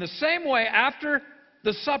 20, in the same way, after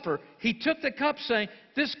the supper, he took the cup saying,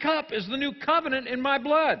 this cup is the new covenant in my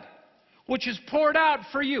blood, which is poured out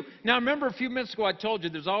for you. Now, remember a few minutes ago I told you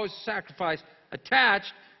there's always a sacrifice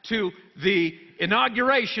attached to the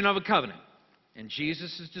inauguration of a covenant. And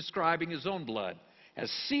Jesus is describing his own blood as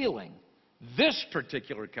sealing this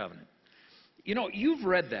particular covenant. You know, you've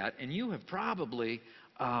read that, and you have probably,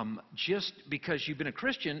 just because you've been a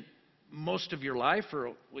Christian most of your life, or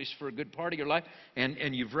at least for a good part of your life,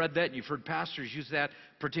 and you've read that, and you've heard pastors use that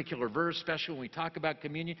particular verse, especially when we talk about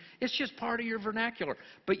communion. It's just part of your vernacular.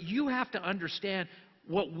 But you have to understand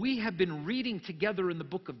what we have been reading together in the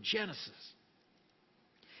book of Genesis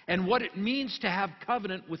and what it means to have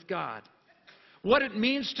covenant with God. What it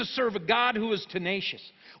means to serve a God who is tenacious.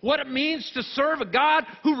 What it means to serve a God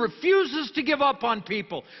who refuses to give up on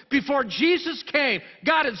people. Before Jesus came,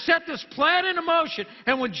 God had set this plan into motion.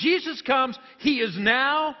 And when Jesus comes, he is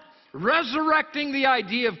now resurrecting the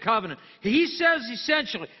idea of covenant. He says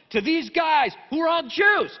essentially to these guys who are all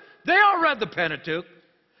Jews, they all read the Pentateuch.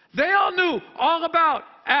 They all knew all about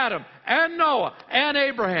Adam and Noah and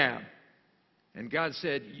Abraham. And God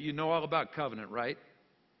said, you know all about covenant, right?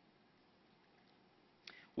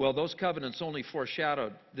 Well, those covenants only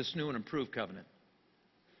foreshadowed this new and improved covenant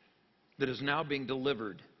that is now being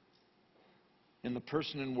delivered in the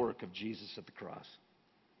person and work of Jesus at the cross.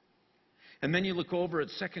 And then you look over at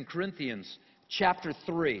 2 Corinthians chapter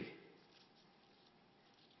 3.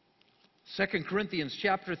 2 Corinthians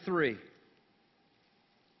chapter 3,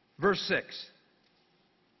 verse 6.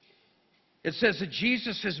 It says that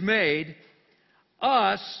Jesus has made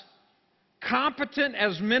us competent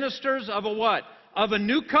as ministers of a what? Of a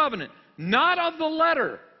new covenant, not of the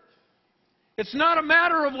letter. It's not a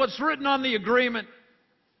matter of what's written on the agreement.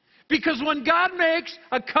 Because when God makes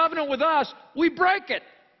a covenant with us, we break it.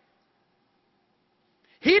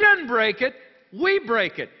 He doesn't break it, we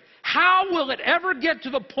break it. How will it ever get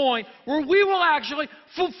to the point where we will actually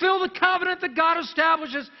fulfill the covenant that God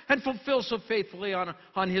establishes and fulfill so faithfully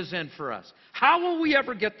on His end for us? How will we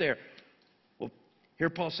ever get there? Well,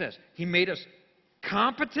 here Paul says, He made us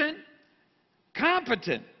competent.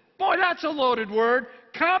 Competent. Boy, that's a loaded word.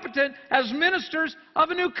 Competent as ministers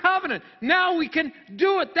of a new covenant. Now we can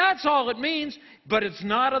do it. That's all it means. But it's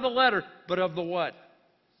not of the letter, but of the what?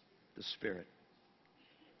 The Spirit.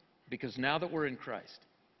 Because now that we're in Christ,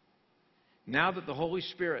 now that the Holy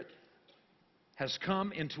Spirit has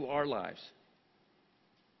come into our lives,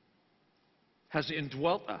 has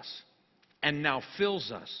indwelt us, and now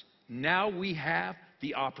fills us, now we have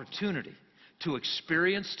the opportunity to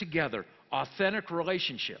experience together authentic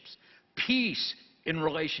relationships, peace in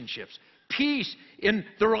relationships, peace in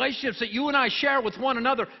the relationships that you and I share with one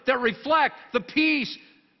another that reflect the peace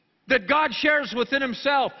that God shares within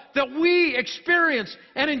Himself, that we experienced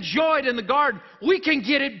and enjoyed in the garden. We can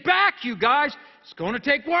get it back, you guys. It's going to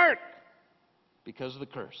take work because of the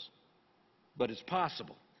curse. But it's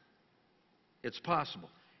possible. It's possible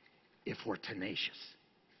if we're tenacious.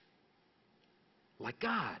 Like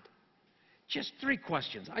God. Just 3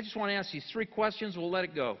 questions. I just want to ask you 3 questions. We'll let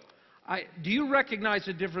it go. Do you recognize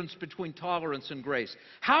the difference between tolerance and grace?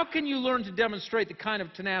 How can you learn to demonstrate the kind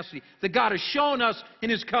of tenacity that God has shown us in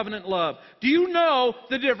His covenant love? Do you know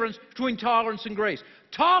the difference between tolerance and grace?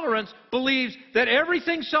 Tolerance believes that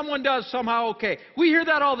everything someone does is somehow okay. We hear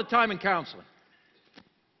that all the time in counseling.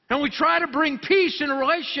 And we try to bring peace in a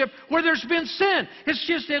relationship where there's been sin. It's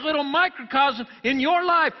just a little microcosm in your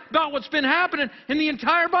life about what's been happening in the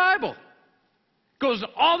entire Bible. It goes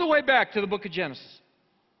all the way back to the book of Genesis.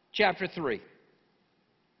 Chapter 3.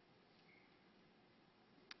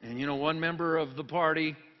 And you know, one member of the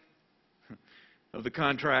party, of the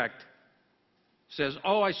contract, says,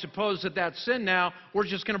 oh, I suppose that's sin now. We're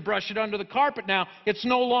just going to brush it under the carpet now. It's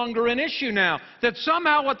no longer an issue now. That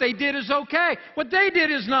somehow what they did is okay. What they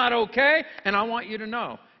did is not okay. And I want you to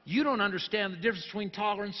know, you don't understand the difference between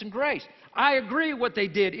tolerance and grace. I agree what they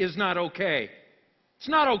did is not okay. It's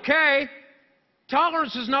not okay.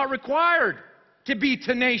 Tolerance is not required to be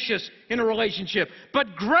tenacious in a relationship.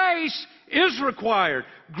 But grace is required.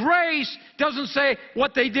 Grace doesn't say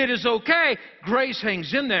what they did is okay. Grace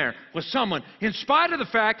hangs in there with someone in spite of the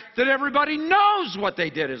fact that everybody knows what they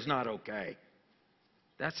did is not okay.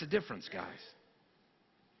 That's the difference, guys.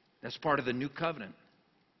 That's part of the new covenant.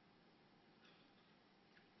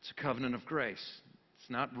 It's a covenant of grace. It's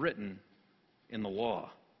not written in the law.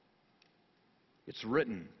 It's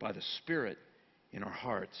written by the Spirit in our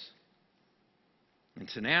hearts. And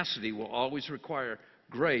tenacity will always require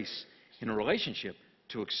grace in a relationship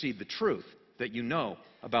to exceed the truth that you know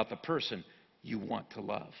about the person you want to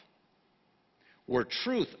love. Where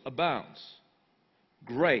truth abounds,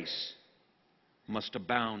 grace must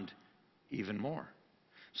abound even more.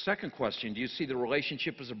 Second question, do you see the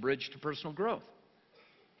relationship as a bridge to personal growth?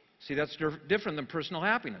 See, that's different than personal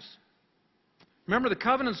happiness. Remember, the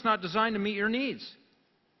covenant's not designed to meet your needs.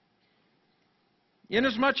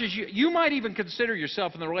 Inasmuch as you might even consider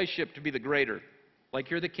yourself in the relationship to be the greater, like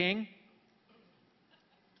you're the king.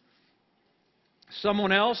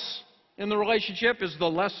 Someone else in the relationship is the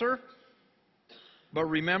lesser. But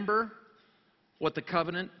remember what the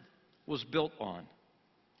covenant was built on.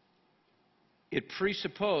 It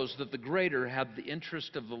presupposed that the greater had the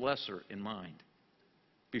interest of the lesser in mind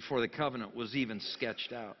before the covenant was even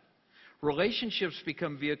sketched out. Relationships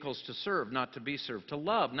become vehicles to serve, not to be served, to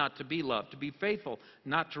love, not to be loved, to be faithful,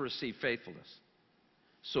 not to receive faithfulness.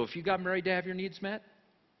 So if you got married to have your needs met,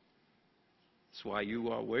 that's why you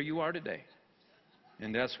are where you are today.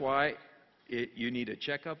 And that's why you need a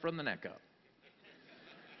checkup from the neck up.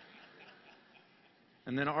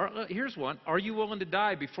 And then here's one. Are you willing to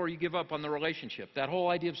die before you give up on the relationship? That whole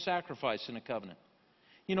idea of sacrifice in a covenant.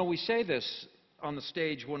 You know, we say this on the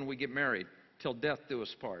stage when we get married, till death do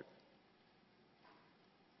us part.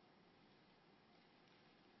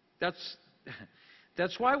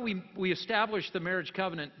 That's why we establish the marriage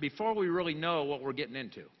covenant before we really know what we're getting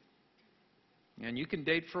into. And you can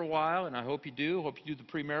date for a while, and I hope you do. Hope you do the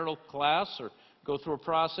premarital class or go through a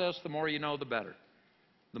process. The more you know, the better.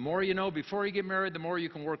 The more you know before you get married, the more you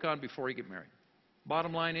can work on before you get married.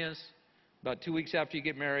 Bottom line is, about 2 weeks after you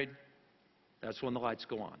get married, that's when the lights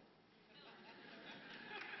go on.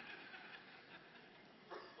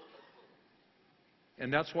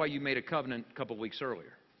 And that's why you made a covenant a couple weeks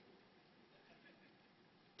earlier.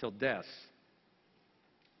 till death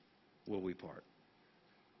will we part.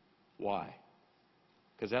 Why?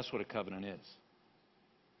 Because that's what a covenant is.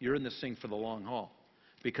 You're in this thing for the long haul.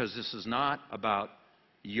 Because this is not about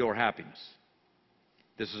your happiness.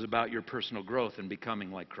 This is about your personal growth and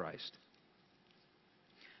becoming like Christ.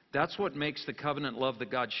 That's what makes the covenant love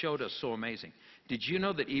that God showed us so amazing. Did you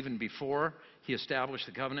know that even before He established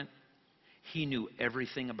the covenant, He knew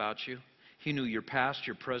everything about you? He knew your past,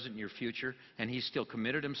 your present, and your future, and He still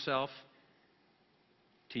committed Himself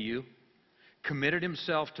to you? Committed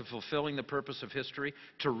Himself to fulfilling the purpose of history,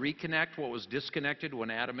 to reconnect what was disconnected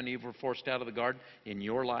when Adam and Eve were forced out of the garden in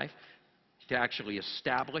your life, to actually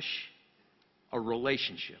establish a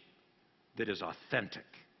relationship that is authentic,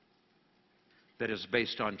 that is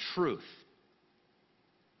based on truth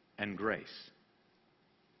and grace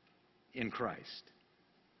in Christ.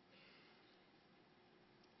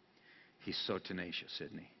 He's so tenacious,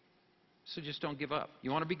 isn't He? So just don't give up.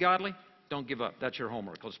 You want to be godly? Don't give up. That's your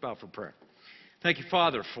homework. Let's bow for prayer. Thank you,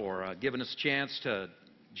 Father, for giving us a chance to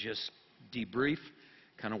just debrief,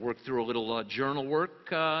 kind of work through a little journal work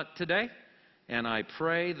today. And I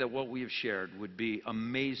pray that what we have shared would be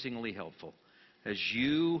amazingly helpful as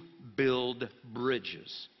you build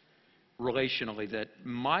bridges relationally that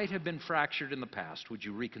might have been fractured in the past. Would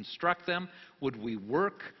you reconstruct them? Would we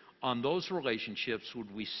work on those relationships?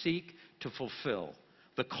 Would we seek to fulfill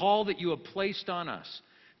the call that you have placed on us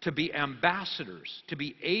to be ambassadors, to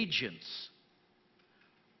be agents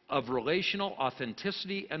of relational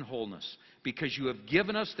authenticity and wholeness, because you have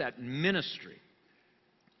given us that ministry.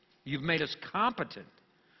 You've made us competent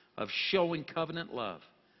of showing covenant love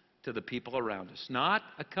to the people around us. Not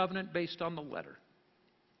a covenant based on the letter,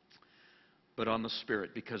 but on the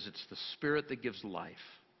Spirit, because it's the Spirit that gives life.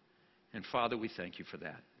 And Father, we thank you for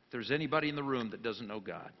that. If there's anybody in the room that doesn't know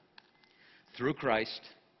God, through Christ,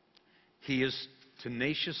 He is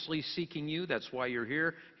tenaciously seeking you. That's why you're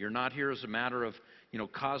here. You're not here as a matter of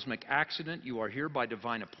cosmic accident. You are here by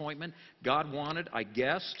divine appointment. God wanted, I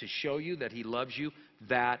guess, to show you that He loves you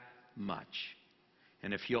that much.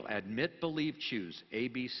 And if you'll admit, believe, choose,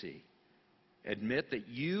 ABC, admit that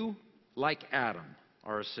you, like Adam,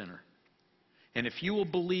 are a sinner. And if you will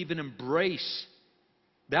believe and embrace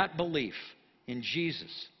that belief in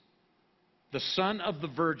Jesus, the Son of the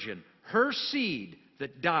Virgin, her seed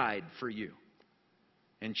that died for you,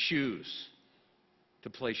 and choose to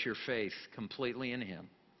place your faith completely in Him,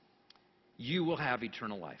 you will have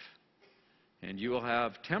eternal life. And you will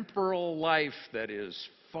have temporal life that is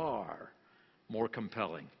far more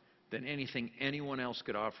compelling than anything anyone else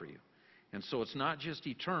could offer you. And so it's not just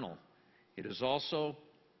eternal, it is also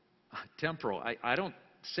temporal. I don't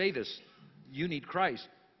say this, you need Christ,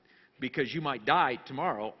 because you might die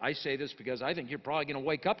tomorrow. I say this because I think you're probably going to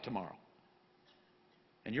wake up tomorrow.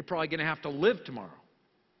 And you're probably going to have to live tomorrow.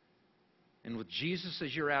 And with Jesus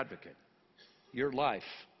as your advocate, your life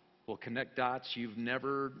will connect dots you've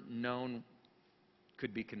never known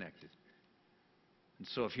could be connected. And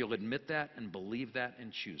so if you'll admit that and believe that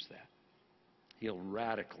and choose that, He'll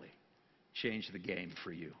radically change the game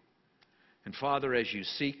for you. And Father, as you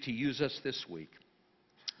seek to use us this week,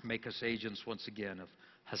 make us agents once again of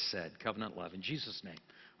Hesed, covenant love. In Jesus' name.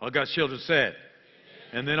 All God's children said.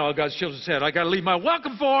 And then all God's children said, I got to leave my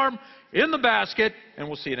welcome form in the basket, and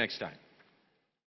we'll see you next time.